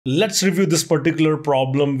Let's review this particular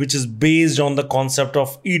problem, which is based on the concept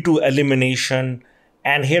of E2 elimination.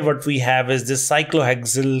 And here what we have is this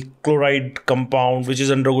cyclohexyl chloride compound, which is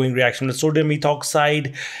undergoing reaction with sodium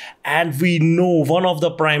ethoxide. And we know one of the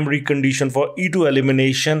primary conditions for E2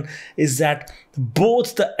 elimination is that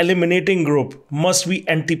both the eliminating group must be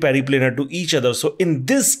antiperiplanar to each other. So in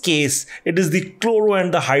this case, it is the chloro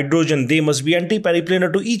and the hydrogen. They must be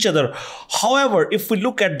antiperiplanar to each other. However, if we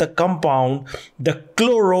look at the compound, the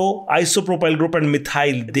chloro, isopropyl group and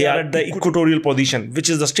methyl, they are at the equatorial position, which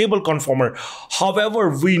is the stable conformer. However,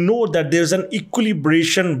 we know that there is an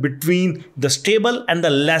equilibration between the stable and the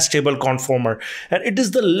less stable conformer. And it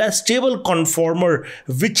is the less stable conformer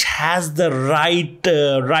which has the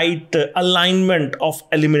right alignment of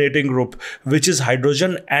eliminating group, which is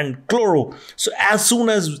hydrogen and chloro. So as soon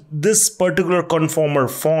as this particular conformer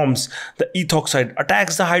forms, the ethoxide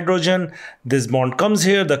attacks the hydrogen, this bond comes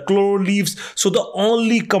here, the chloro leaves. So the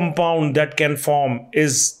only compound that can form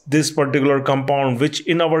is this particular compound, which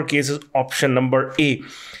in our case is option number A.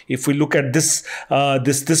 If we look at this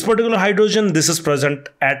particular hydrogen, this is present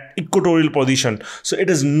at equatorial position. So it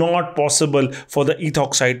is not possible for the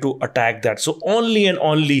ethoxide to attack that. So only and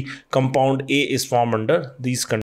only compound A is formed under these conditions.